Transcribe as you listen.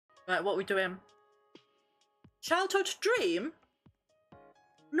Right, what are we doing? Childhood dream?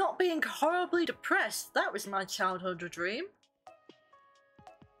 Not being horribly depressed, that was my childhood dream.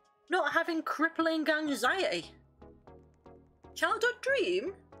 Not having crippling anxiety. Childhood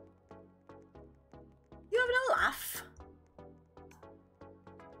dream? You having a laugh?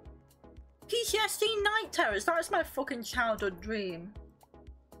 PTSD night terrors, that's my fucking childhood dream.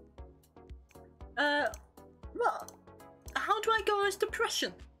 What? How do I go as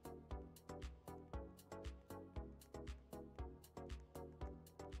depression?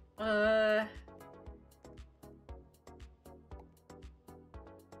 Oh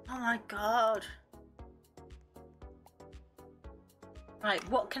my god. Right,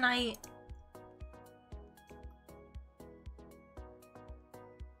 what can I...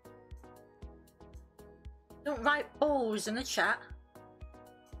 Don't write balls in the chat.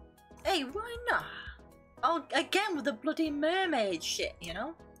 Hey, why not? Oh, again with the bloody mermaid shit, you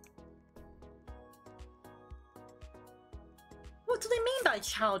know? What do they mean by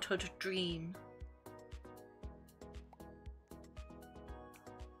childhood dream?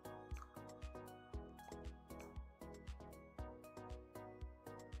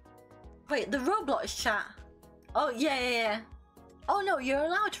 Wait, the Roblox chat. Oh yeah. Oh no, you're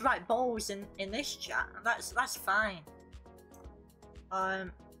allowed to write balls in this chat. That's fine.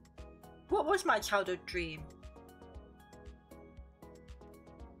 What was my childhood dream?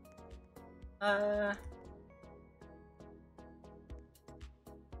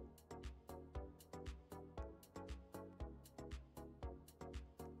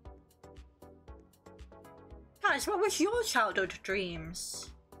 Guys, what was your childhood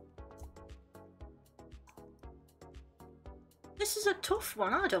dreams? This is a tough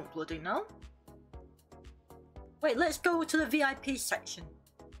one, I don't bloody know. Wait, let's go to the VIP section.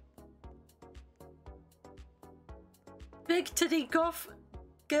 Big titty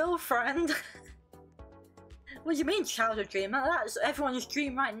girlfriend. What do you mean childhood dream? That's everyone's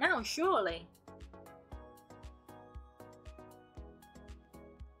dream right now, surely.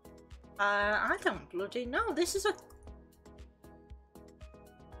 I don't bloody know. This is a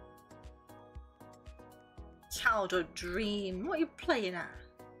childhood dream. What are you playing at?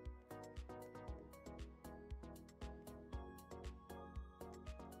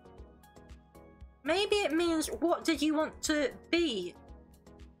 Maybe it means what did you want to be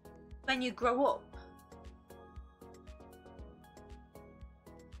when you grow up?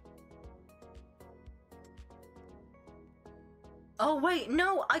 Oh wait,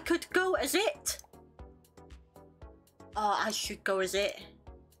 no, I could go as it. Oh, I should go as it.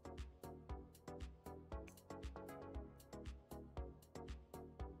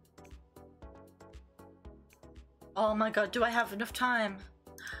 Oh my god, do I have enough time?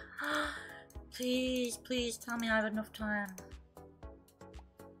 Please, please tell me I have enough time.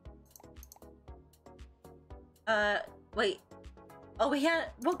 Wait. Oh, he had,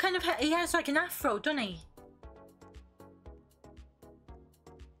 what kind of hair? He has like an afro, doesn't he?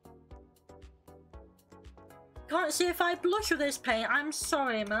 Can't see if I blush with this paint. I'm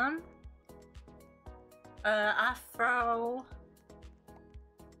sorry, man. Afro.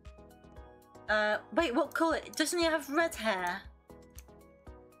 Wait, what colour? Doesn't he have red hair?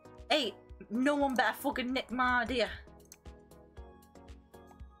 Hey, no one better fucking nick my idea.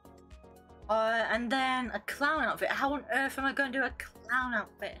 And then a clown outfit. How on earth am I going to do a clown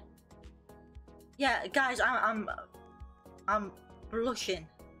outfit? Yeah, guys, I'm blushing.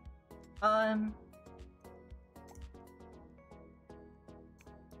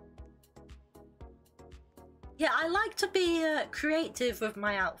 Yeah, I like to be creative with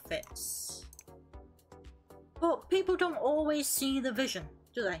my outfits. But people don't always see the vision,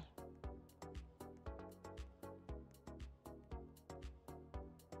 do they?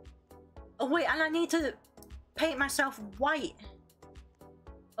 Oh wait, and I need to paint myself white.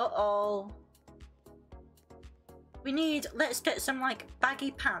 Uh-oh. We need, let's get some like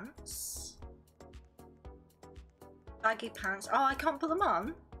baggy pants. Baggy pants. Oh, I can't put them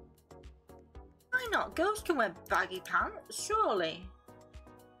on. Why not? Girls can wear baggy pants, surely.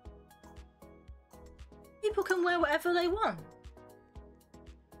 People can wear whatever they want.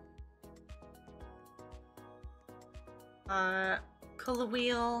 Colour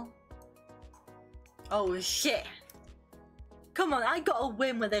wheel. Oh shit. Come on, I gotta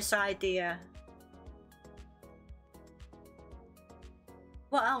win with this idea.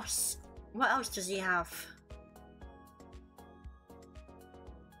 What else? What else does he have?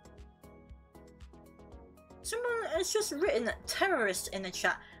 Someone has just written terrorist in the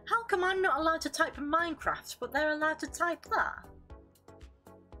chat. How come I'm not allowed to type in Minecraft, but they're allowed to type that?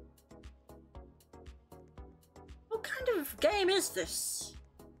 What kind of game is this?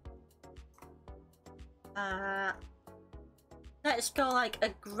 Let's go like a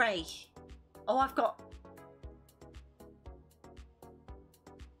grey. Oh, I've got...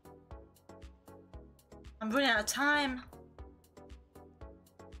 I'm running out of time.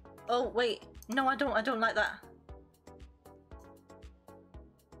 Oh, wait. No, I don't like that.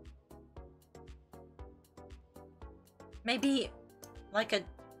 Maybe like a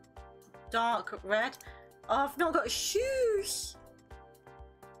dark red. Oh, I've not got shoes.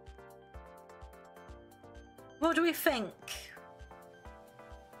 What do we think?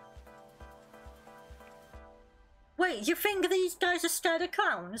 Wait, you think these guys are scared of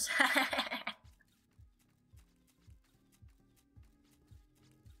clowns?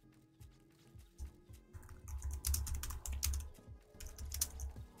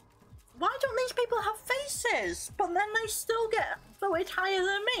 Why don't these people have faces? But then they still get voted higher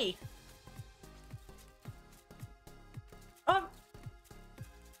than me.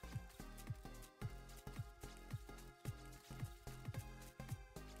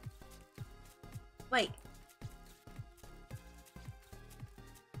 Wait.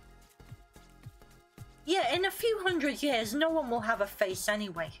 Yeah, in a few hundred years, no one will have a face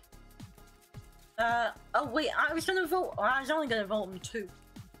anyway. Oh wait, I was gonna vote. I was only gonna vote them 2.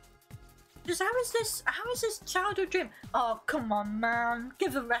 Just how is this childhood dream? Oh, come on, man.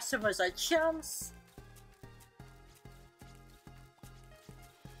 Give the rest of us a chance.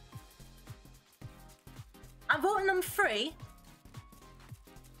 I'm voting them 3.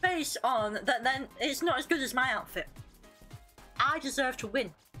 Based on that, then it's not as good as my outfit. I deserve to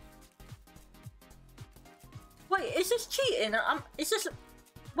win. Wait, is this cheating? Is this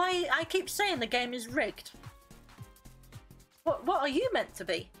why I keep saying the game is rigged? What are you meant to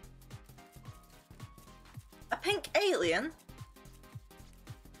be? A pink alien?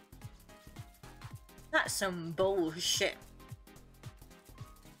 That's some bullshit.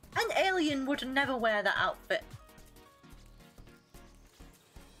 An alien would never wear that outfit.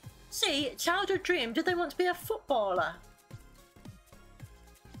 See, childhood dream, did they want to be a footballer?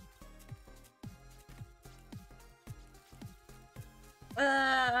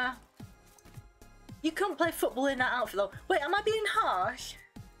 You couldn't play football in that outfit though. Wait, am I being harsh?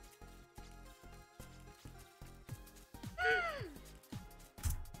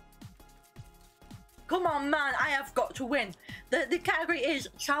 Come on, man, I have got to win. The category is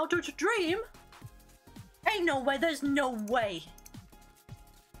childhood dream. Ain't no way, there's no way.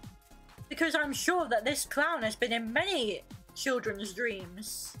 Because I'm sure that this clown has been in many children's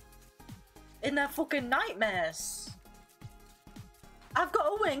dreams. In their fucking nightmares. I've got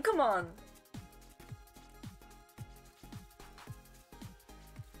to win, come on.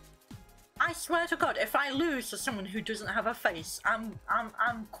 I swear to God, if I lose to someone who doesn't have a face, I'm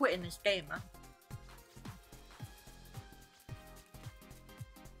quitting this game, man.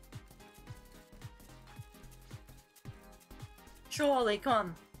 Surely, come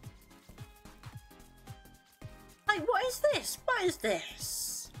on. Like, what is this? What is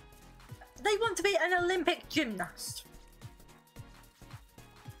this? They want to be an Olympic gymnast.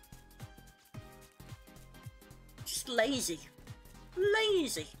 Just lazy.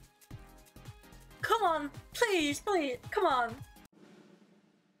 Lazy. Come on, please, please, come on.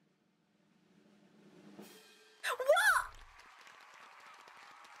 What?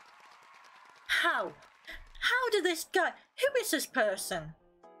 How? How did this guy... Who is this person?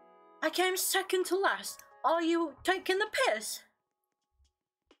 I came second to last. Are you taking the piss?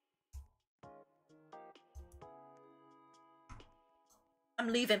 I'm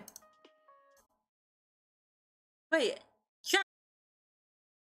leaving. Wait,